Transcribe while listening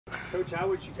Coach, how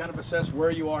would you kind of assess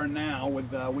where you are now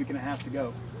with a week and a half to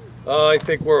go? I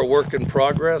think we're a work in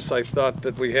progress. I thought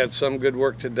that we had some good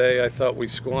work today. I thought we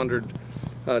squandered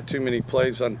too many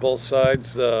plays on both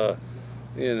sides, you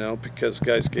know, because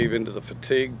guys gave into the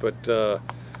fatigue. But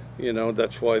you know,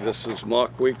 that's why this is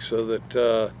mock week, so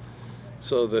that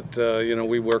you know,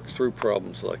 we work through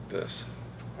problems like this.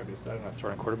 Have you decided on a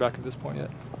starting quarterback at this point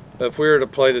yet? If we were to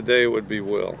play today, it would be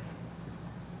Will.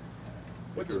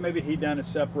 What's maybe he done to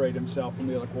separate himself from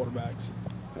the other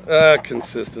quarterbacks?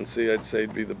 Consistency, I'd say,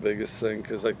 would be the biggest thing,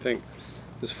 because I think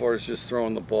as far as just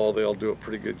throwing the ball, they all do a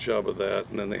pretty good job of that,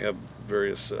 and then they have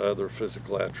various other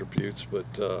physical attributes.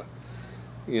 But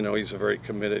you know, he's a very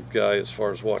committed guy as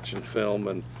far as watching film,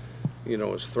 and you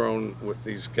know, has thrown with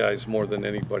these guys more than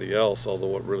anybody else,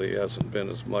 although it really hasn't been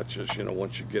as much as, you know,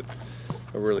 once you get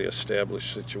a really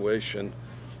established situation.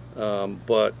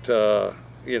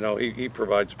 You know, he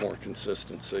provides more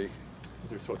consistency. Is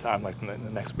there still time, like in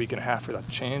the next week and a half, for that to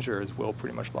change, or is Will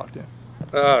pretty much locked in?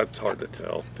 It's hard to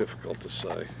tell, difficult to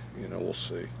say. You know, we'll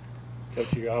see.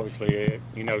 Coach, you obviously,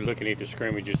 you know, looking at the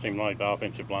scrimmage, it seemed like the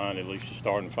offensive line, at least the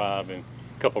starting five, and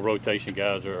a couple of rotation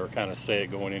guys are kind of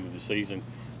set going into the season.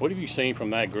 What have you seen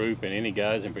from that group, and any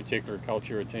guys in particular caught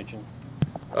your attention?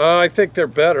 I think they're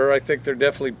better. I think they're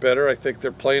definitely better. I think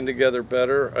they're playing together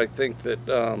better. I think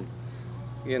that,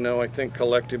 you know, I think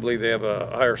collectively they have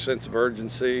a higher sense of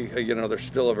urgency. You know, they're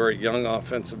still a very young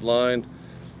offensive line,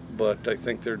 but I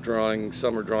think some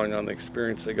are drawing on the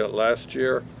experience they got last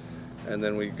year. And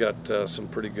then we've got some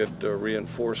pretty good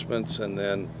reinforcements. And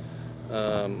then,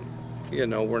 you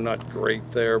know, we're not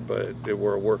great there, but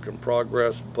we're a work in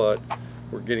progress, but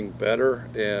we're getting better.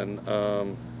 And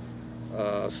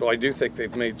so I do think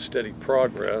they've made steady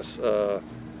progress. Yeah,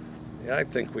 I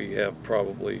think we have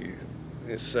probably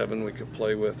 7 we could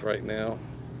play with right now.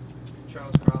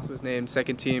 Charles Cross was named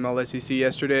second team All-SEC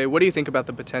yesterday. What do you think about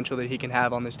the potential that he can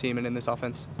have on this team and in this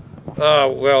offense?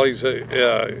 Well,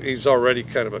 he's already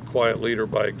kind of a quiet leader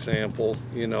by example.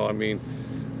 You know, I mean,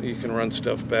 you can run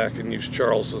stuff back and use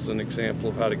Charles as an example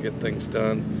of how to get things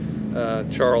done.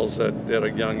 Charles at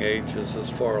a young age is as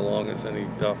far along as any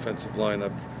offensive line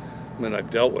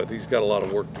I've dealt with. He's got a lot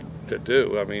of work to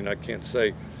do. I mean, I can't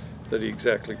say that he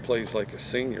exactly plays like a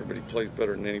senior, but he plays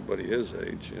better than anybody his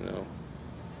age, you know.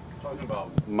 Talking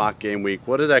about mock game week,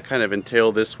 what did that kind of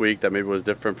entail this week that maybe was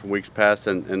different from weeks past,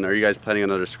 and are you guys planning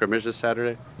another scrimmage this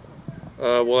Saturday?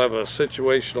 We'll have a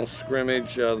situational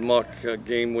scrimmage, the mock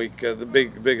game week. The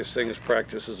biggest thing is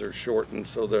practices are shortened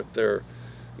so that they're,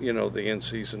 you know, the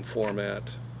in-season format.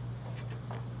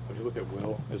 When you look at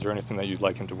Will, is there anything that you'd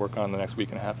like him to work on the next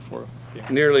week and a half before?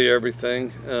 Nearly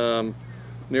everything.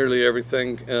 Nearly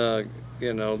everything.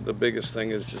 You know, the biggest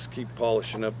thing is just keep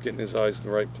polishing up, getting his eyes in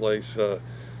the right place,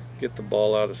 get the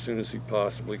ball out as soon as he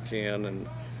possibly can, and,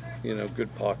 you know,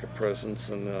 good pocket presence.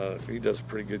 And he does a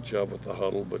pretty good job with the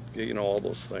huddle, but, you know, all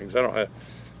those things. I don't have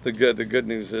the good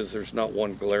news is there's not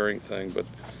one glaring thing, but,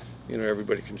 you know,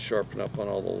 everybody can sharpen up on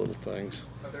all the little things.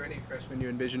 Are there any freshmen you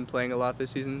envision playing a lot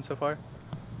this season so far?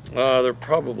 There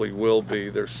probably will be.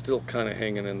 They're still kind of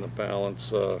hanging in the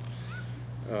balance.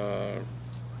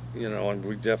 You know, and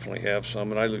we definitely have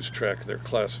some, and I lose track of their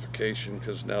classification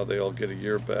because now they all get a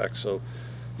year back. So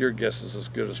your guess is as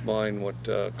good as mine what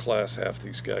class half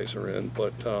these guys are in.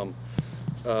 But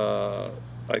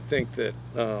I think that,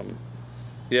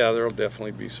 yeah, there will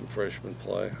definitely be some freshman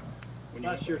play.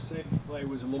 Last year's safety play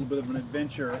was a little bit of an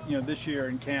adventure. You know, this year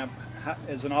in camp,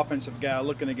 as an offensive guy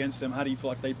looking against them, how do you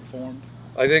feel like they performed?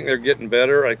 I think they're getting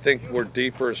better. I think we're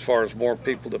deeper as far as more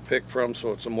people to pick from,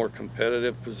 so it's a more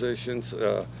competitive positions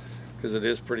because it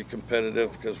is pretty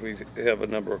competitive because we have a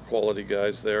number of quality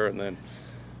guys there, and then,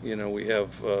 you know, we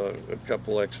have a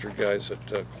couple extra guys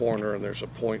at corner, and there's a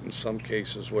point in some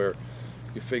cases where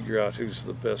you figure out who's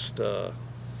the best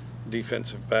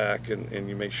defensive back, and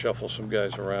you may shuffle some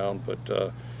guys around,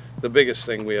 but the biggest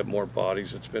thing, we have more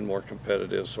bodies. It's been more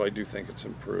competitive, so I do think it's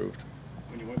improved.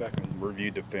 When you went back and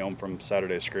reviewed the film from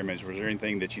Saturday's scrimmage, was there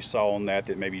anything that you saw on that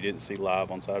maybe you didn't see live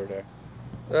on Saturday?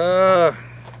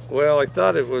 Well, I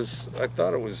thought it was,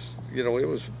 you know, it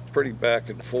was pretty back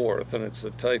and forth, and it's the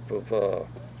type of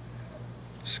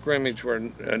scrimmage where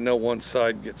no one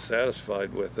side gets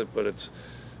satisfied with it, but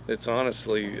it's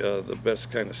honestly the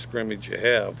best kind of scrimmage you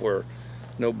have, where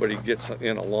nobody gets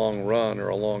in a long run or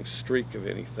a long streak of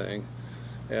anything,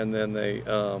 and then they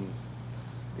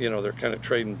you know, they're kind of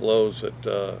trading blows at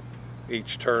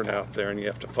each turn out there, and you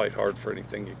have to fight hard for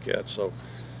anything you get. So,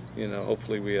 you know,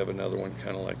 hopefully we have another one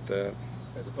kind of like that.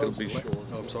 It'll be short.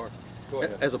 Oh, I'm sorry.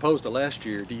 As opposed to last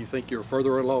year, do you think you're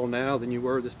further along now than you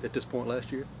were at this point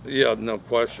last year? Yeah, no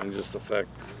question. Just the fact,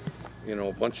 you know,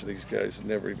 a bunch of these guys had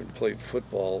never even played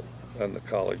football on the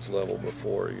college level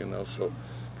before, you know, so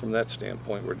from that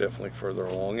standpoint, we're definitely further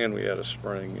along, and we had a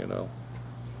spring, you know.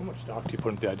 How much stock do you put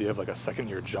into the idea of like a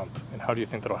second-year jump, and how do you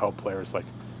think that'll help players like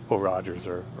Will Rogers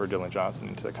or Dylan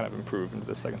Johnson to kind of improve into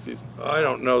the second season? I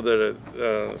don't know that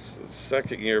a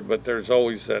second year, but there's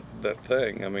always that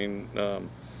thing. I mean,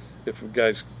 if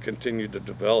guys continue to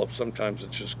develop, sometimes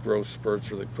it's just growth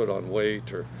spurts, or they put on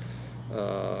weight, or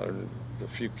in a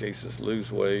few cases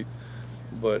lose weight.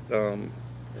 But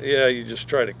yeah, you just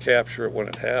try to capture it when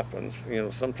it happens. You know,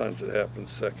 sometimes it happens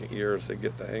second year as they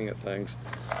get the hang of things.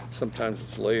 Sometimes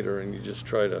it's later, and you just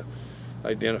try to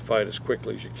identify it as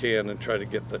quickly as you can and try to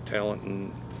get the talent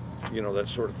and, you know, that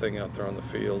sort of thing out there on the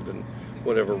field, and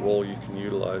whatever role you can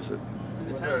utilize it.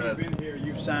 In the time you've been here,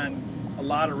 you've signed a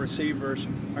lot of receivers.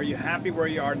 Are you happy where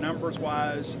you are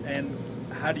numbers-wise, and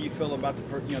how do you feel about the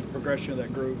progression of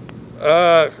that group?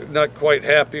 Not quite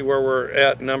happy where we're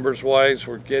at numbers-wise.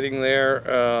 We're getting there.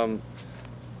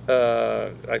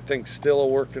 I think still a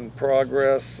work in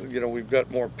progress. You know, we've got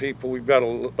more people. We've got a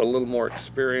little more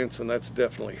experience, and that's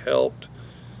definitely helped.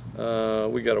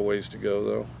 We got a ways to go,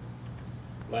 though.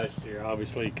 Last year,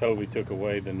 obviously, COVID took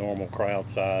away the normal crowd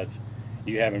size.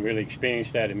 You haven't really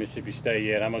experienced that at Mississippi State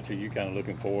yet. How much are you kind of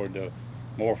looking forward to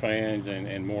more fans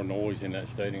and more noise in that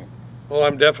stadium? Well,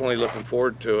 I'm definitely looking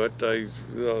forward to it. The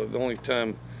only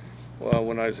time, well,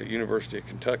 when I was at University of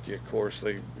Kentucky, of course,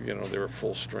 they were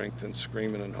full strength and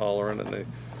screaming and hollering, and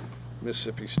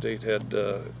Mississippi State had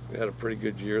a pretty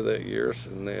good year that year,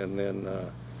 and then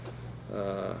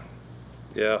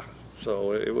yeah,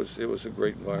 so it was a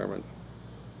great environment.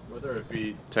 Whether it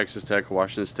be Texas Tech,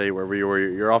 Washington State, wherever you were,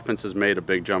 your offense has made a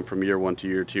big jump from year one to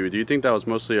year two. Do you think that was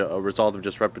mostly a result of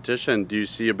just repetition? Do you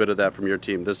see a bit of that from your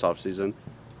team this offseason?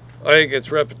 I think it's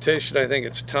repetition. I think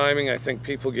it's timing. I think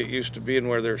people get used to being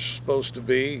where they're supposed to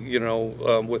be, you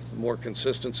know, with more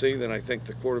consistency. Then I think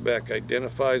the quarterback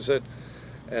identifies it,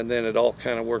 and then it all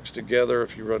kind of works together.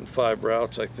 If you run 5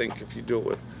 routes, I think if you do it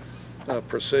with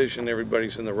precision,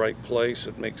 everybody's in the right place.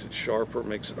 It makes it sharper,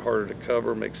 makes it harder to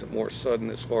cover, makes it more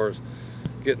sudden as far as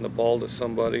getting the ball to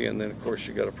somebody. And then, of course,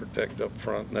 you got to protect up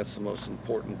front, and that's the most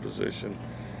important position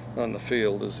on the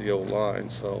field is the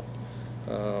O-line. So.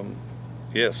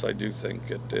 Yes, I do think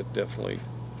it definitely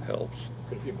helps.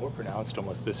 Could it be more pronounced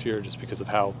almost this year just because of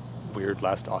how weird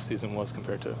last offseason was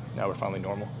compared to now we're finally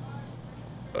normal?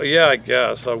 Yeah, I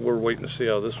guess. We're waiting to see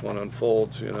how this one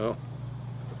unfolds, you know.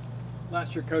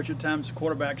 Last year, Coach, at times the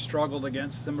quarterback struggled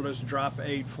against some of those drop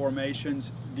 8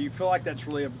 formations. Do you feel like that's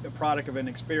really a product of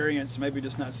inexperience, maybe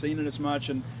just not seeing it as much?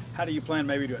 And how do you plan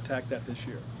maybe to attack that this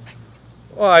year?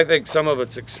 Well, I think some of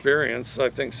it's experience.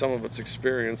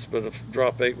 But if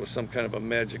drop 8 was some kind of a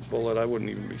magic bullet, I wouldn't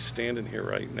even be standing here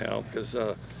right now, because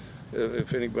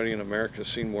if anybody in America has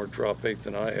seen more drop 8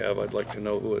 than I have, I'd like to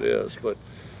know who it is. But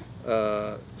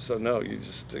so no, you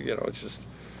just, you know, it's just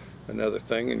another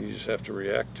thing, and you just have to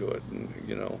react to it, and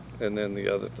you know. And then the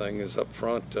other thing is up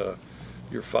front,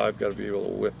 your 5 got to be able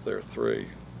to whip their 3.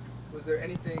 Was there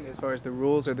anything as far as the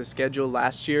rules or the schedule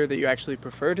last year that you actually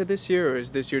prefer to this year, or is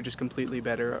this year just completely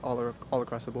better all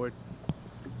across the board?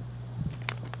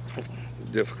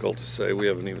 Difficult to say. We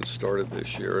haven't even started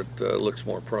this year. It looks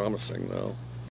more promising, though.